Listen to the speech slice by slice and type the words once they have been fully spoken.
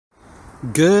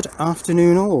Good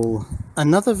afternoon all.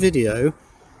 Another video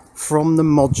from the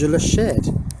modular shed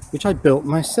which I built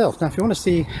myself. Now if you want to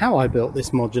see how I built this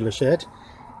modular shed,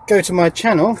 go to my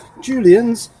channel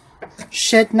Julian's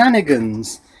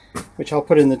Shednanigans, which I'll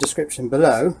put in the description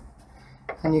below,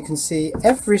 and you can see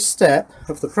every step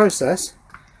of the process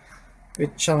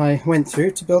which I went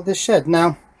through to build this shed.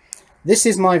 Now this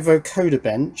is my Vocoder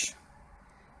bench,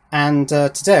 and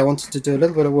today I wanted to do a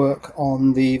little bit of work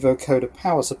on the Vocoder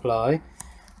power supply,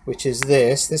 which is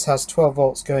this. This has 12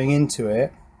 volts going into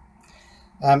it.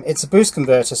 It's a boost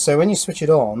converter, so when you switch it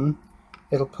on,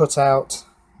 it'll put out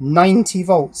 90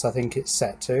 volts, I think it's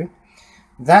set to.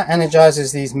 That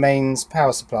energizes these mains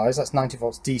power supplies. That's 90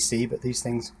 volts DC, but these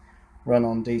things run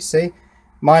on DC.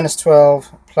 Minus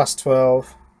 12, plus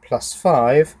 12, plus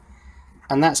 5,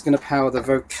 and that's going to power the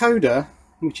Vocoder,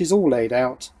 which is all laid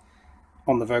out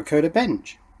on the Vocoder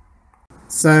bench.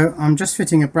 So I'm just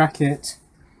fitting a bracket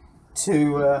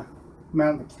to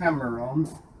mount the camera on.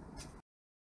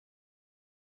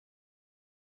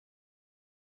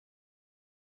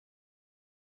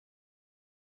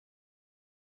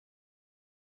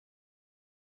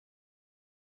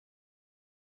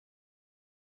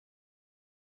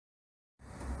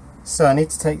 So I need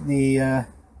to take the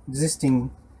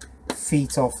existing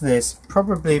feet off this.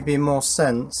 Probably be more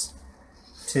sense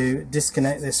to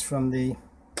disconnect this from the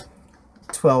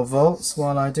 12 volts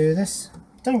while I do this.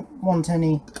 Don't want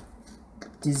any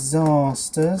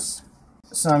disasters,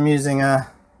 so I'm using a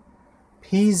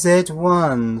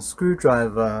PZ1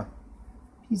 screwdriver.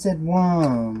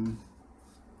 PZ1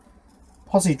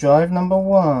 posi drive number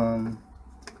 1.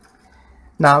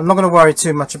 Now I'm not going to worry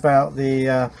too much about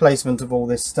the placement of all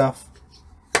this stuff.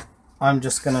 I'm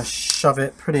just going to shove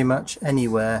it pretty much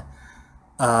anywhere,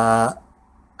 and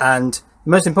the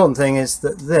most important thing is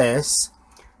that this,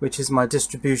 which is my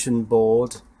distribution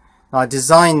board, I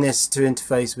designed this to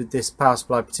interface with this power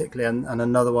supply particularly, and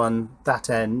another one that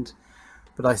end,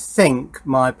 but I think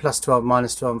my plus 12,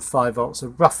 minus 12 and 5 volts are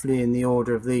roughly in the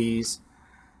order of these.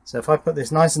 So if I put this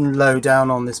nice and low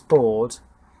down on this board,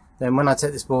 then when I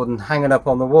take this board and hang it up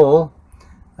on the wall,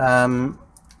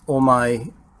 all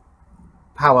my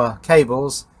power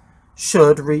cables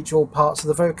should reach all parts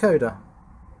of the Vocoder.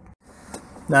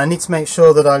 Now I need to make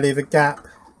sure that I leave a gap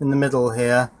in the middle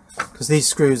here, because these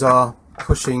screws are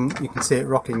pushing, you can see it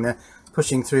rocking there,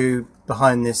 pushing through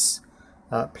behind this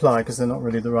ply because they're not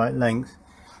really the right length.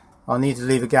 I'll need to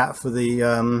leave a gap for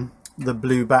the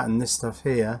blue batten, this stuff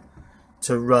here,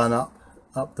 to run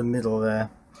up the middle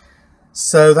there.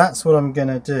 So that's what I'm going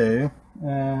to do.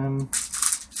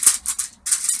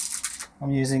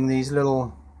 I'm using these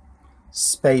little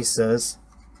spacers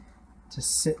to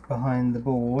sit behind the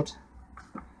board,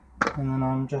 and then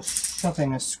I'm just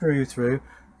shoving a screw through.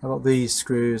 I've got these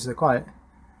screws, they're quite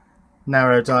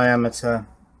narrow diameter,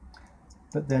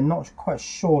 but they're not quite as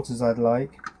short as I'd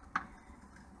like,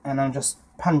 and I'm just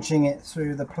punching it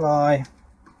through the ply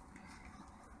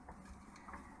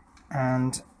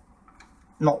and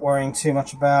not worrying too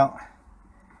much about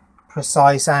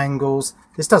precise angles.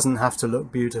 This doesn't have to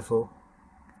look beautiful.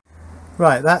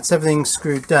 Right, that's everything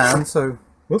screwed down, so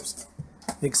whoops,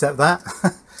 except that.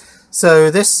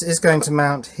 So this is going to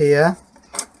mount here,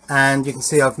 and you can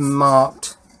see I've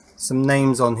marked some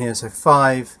names on here. So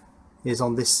 5 is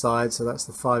on this side, so that's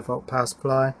the 5 volt power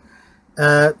supply.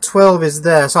 12 is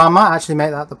there, so I might actually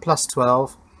make that the plus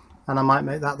 12, and I might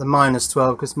make that the minus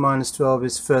 12, because minus 12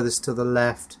 is furthest to the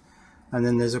left, and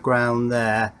then there's a ground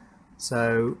there.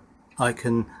 So I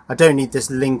don't need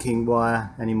this linking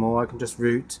wire anymore. I can just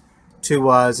route 2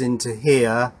 wires into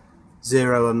here,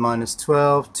 0 and minus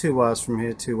 12, 2 wires from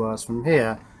here, 2 wires from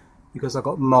here, because I've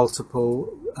got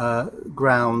multiple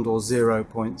ground or 0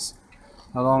 points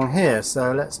along here.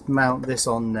 So let's mount this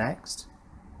on next,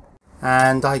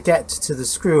 and I get to the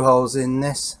screw holes in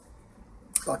this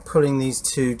by pulling these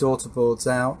 2 daughter boards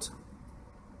out,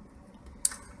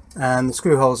 and the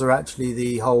screw holes are actually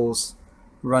the holes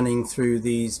running through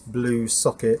these blue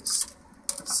sockets.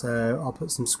 So I'll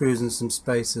put some screws and some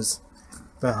spacers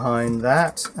behind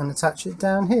that and attach it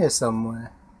down here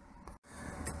somewhere.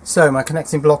 So my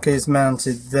connecting block is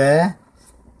mounted there,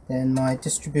 then my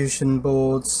distribution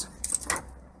boards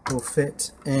will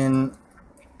fit in.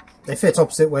 They fit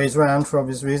opposite ways round for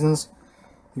obvious reasons.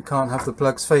 You can't have the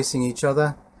plugs facing each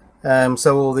other,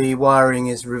 so all the wiring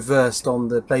is reversed on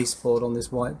the baseboard, on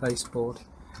this white baseboard.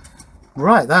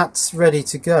 Right, that's ready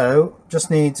to go. Just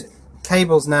need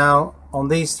cables now on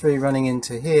these 3 running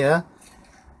into here,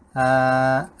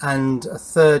 and a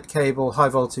 3rd cable, high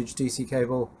voltage DC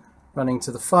cable, running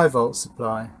to the 5 volt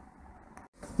supply.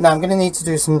 Now I'm going to need to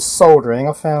do some soldering.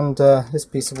 I found this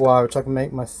piece of wire which I can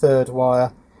make my 3rd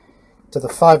wire to the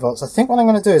 5 volts. I think what I'm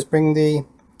going to do is bring the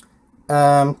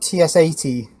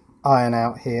TS80 iron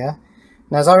out here.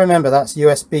 Now, as I remember, that's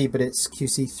USB, but it's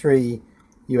QC3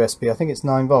 USB. I think it's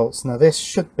 9 volts. Now, this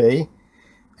should be,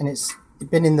 and it's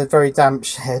been in the very damp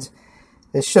shed,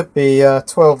 this should be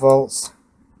 12 volts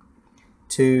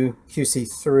to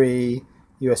QC3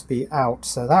 USB out.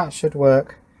 So that should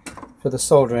work for the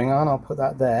soldering iron. I'll put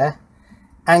that there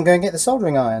and go and get the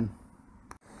soldering iron.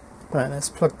 Right, let's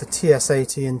plug the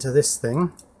TS80 into this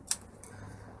thing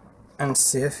and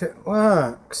see if it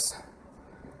works.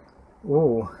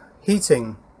 Ooh,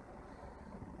 heating,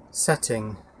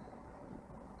 setting.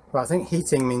 Well, I think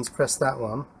heating means press that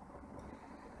one.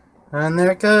 And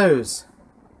there it goes.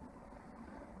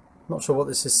 Not sure what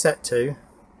this is set to.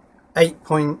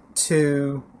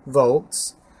 8.2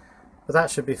 volts. But that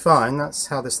should be fine. That's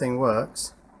how this thing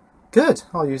works. Good,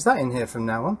 I'll use that in here from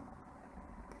now on.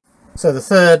 So the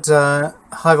third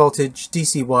high voltage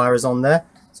DC wire is on there.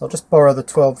 So I'll just borrow the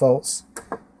 12 volts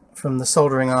from the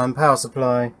soldering iron power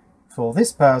supply for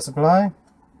this power supply.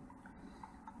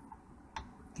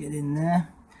 Get in there.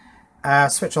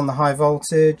 Switch on the high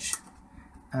voltage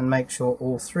and make sure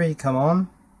all 3 come on.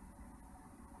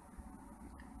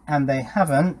 And they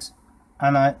haven't.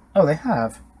 And oh, they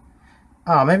have.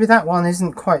 Ah, maybe that one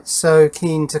isn't quite so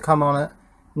keen to come on at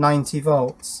 90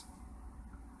 volts.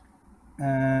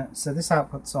 So this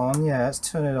output's on. Yeah, let's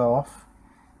turn it off.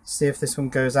 See if this one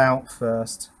goes out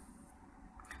first.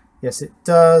 Yes, it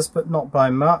does, but not by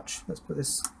much. Let's put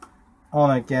this on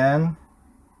again.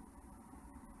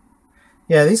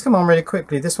 Yeah, these come on really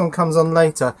quickly. This one comes on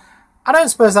later. I don't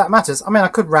suppose that matters. I mean, I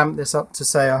could ramp this up to,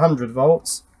 say, 100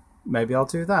 volts. Maybe I'll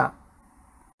do that.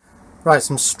 Right,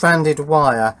 some stranded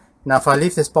wire. Now, if I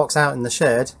leave this box out in the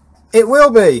shed, it will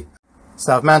be!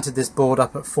 So I've mounted this board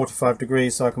up at 45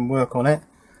 degrees so I can work on it.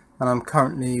 And I'm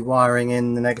currently wiring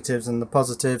in the negatives and the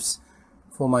positives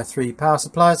for my 3 power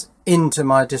supplies into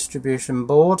my distribution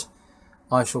board.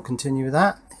 I shall continue with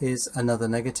that. Here's another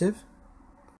negative.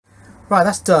 Right,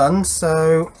 that's done.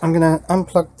 So I'm going to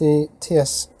unplug the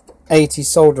TS80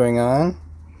 soldering iron.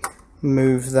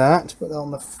 Move that, put that on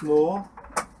the floor.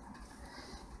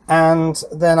 And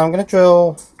then I'm going to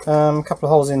drill a couple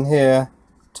of holes in here,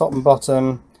 top and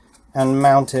bottom, and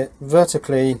mount it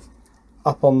vertically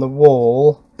up on the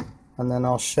wall, and then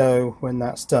I'll show when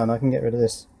that's done. I can get rid of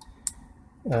this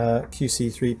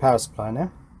QC3 power supply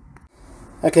now.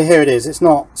 Okay, here it is. It's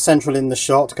not central in the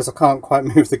shot because I can't quite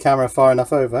move the camera far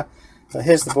enough over. But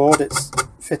here's the board. It's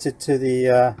fitted to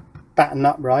the batten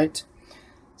upright.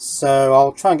 So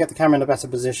I'll try and get the camera in a better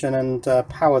position and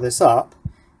power this up,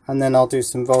 and then I'll do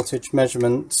some voltage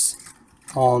measurements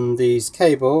on these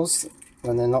cables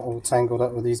when they're not all tangled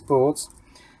up with these boards,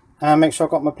 and make sure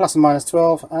I've got my plus and minus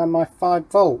 12 and my 5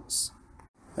 volts.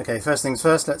 Okay, first things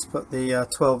first, let's put the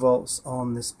 12 volts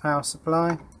on this power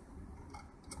supply,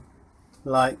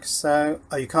 like so.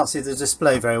 Oh, you can't see the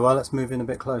display very well. Let's move in a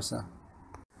bit closer.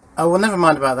 Oh, well, never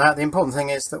mind about that. The important thing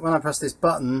is that when I press this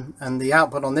button, and the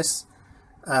output on this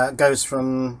goes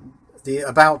from the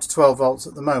about 12 volts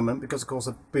at the moment, because of course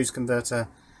a boost converter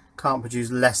can't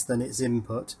produce less than its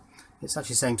input. It's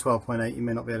actually saying 12.8, you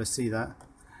may not be able to see that.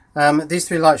 These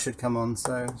 3 lights should come on,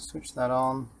 so switch that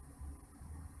on.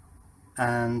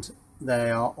 And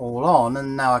they are all on,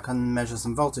 and now I can measure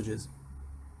some voltages.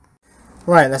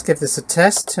 Right, let's give this a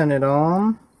test, turn it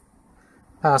on.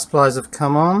 Power supplies have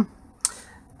come on.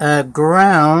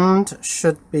 Ground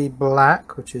should be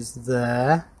black, which is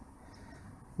there.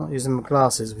 Not using my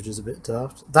glasses, which is a bit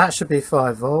daft. That should be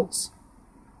 5 volts.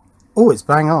 Oh, it's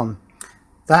bang on.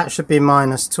 That should be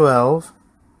minus 12.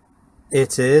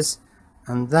 It is.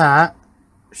 And that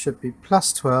should be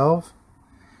plus 12.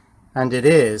 And it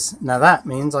is. Now that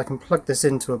means I can plug this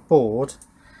into a board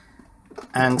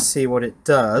and see what it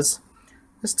does.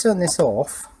 Let's turn this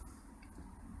off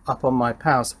up on my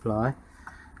power supply.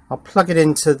 I'll plug it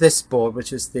into this board,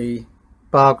 which is the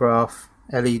bar graph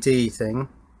LED thing.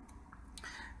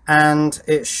 And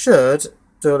it should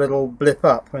do a little blip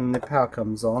up when the power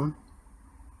comes on.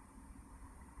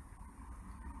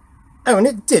 Oh, and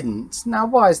it didn't. Now,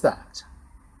 why is that?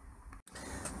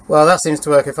 Well, that seems to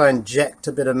work if I inject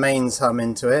a bit of mains hum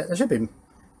into it. There should be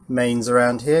mains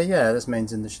around here. Yeah, there's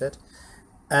mains in the shed.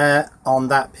 On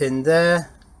that pin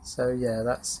there. So, yeah,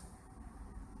 that's...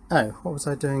 Oh, what was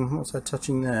I doing? What was I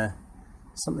touching there?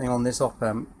 Something on this op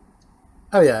amp.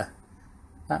 Oh, yeah.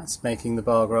 That's making the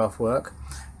bar graph work.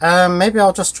 Maybe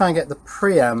I'll just try and get the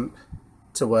preamp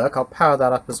to work. I'll power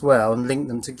that up as well and link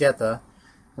them together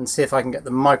and see if I can get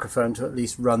the microphone to at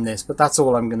least run this, but that's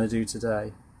all I'm going to do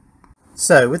today.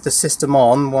 So with the system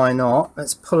on, why not?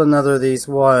 Let's pull another of these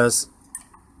wires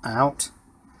out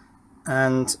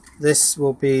and this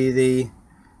will be the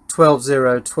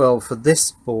 12012 for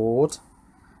this board.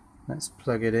 Let's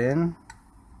plug it in.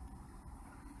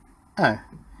 Oh,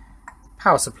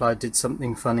 power supply did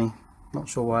something funny, not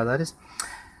sure why that is.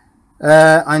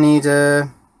 I need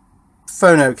a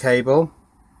phono cable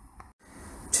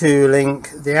to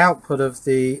link the output of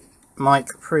the mic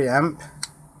preamp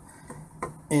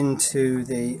into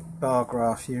the bar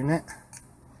graph unit.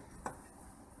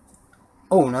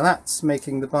 Oh, now that's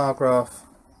making the bar graph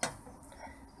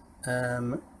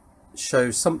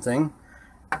show something,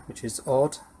 which is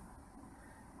odd.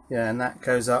 Yeah, and that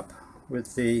goes up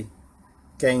with the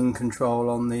gain control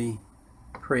on the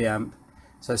preamp.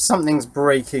 So something's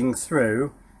breaking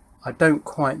through. I don't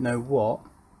quite know what.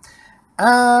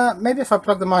 Maybe if I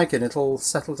plug the mic in, it'll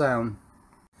settle down.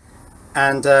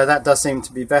 And that does seem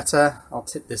to be better. I'll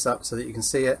tip this up so that you can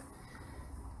see it.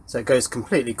 So it goes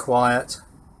completely quiet.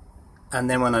 And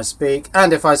then when I speak,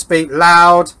 and if I speak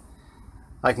loud,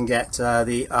 I can get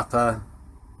the upper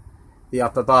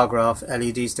bar graph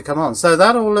LEDs to come on. So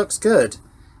that all looks good.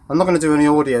 I'm not going to do any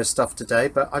audio stuff today,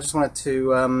 but I just wanted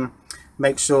to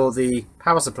make sure the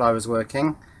power supply was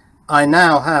working. I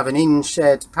now have an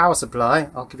in-shed power supply.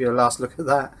 I'll give you a last look at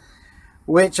that,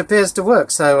 which appears to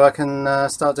work, so I can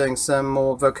start doing some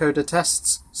more vocoder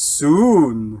tests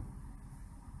soon.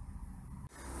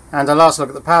 And a last look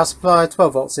at the power supply.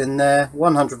 12 volts in there,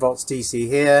 100 volts DC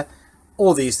here.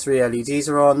 All these three LEDs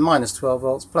are on, minus 12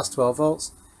 volts, plus 12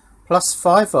 volts, plus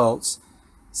 5 volts.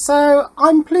 So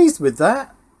I'm pleased with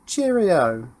that.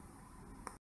 Cheerio.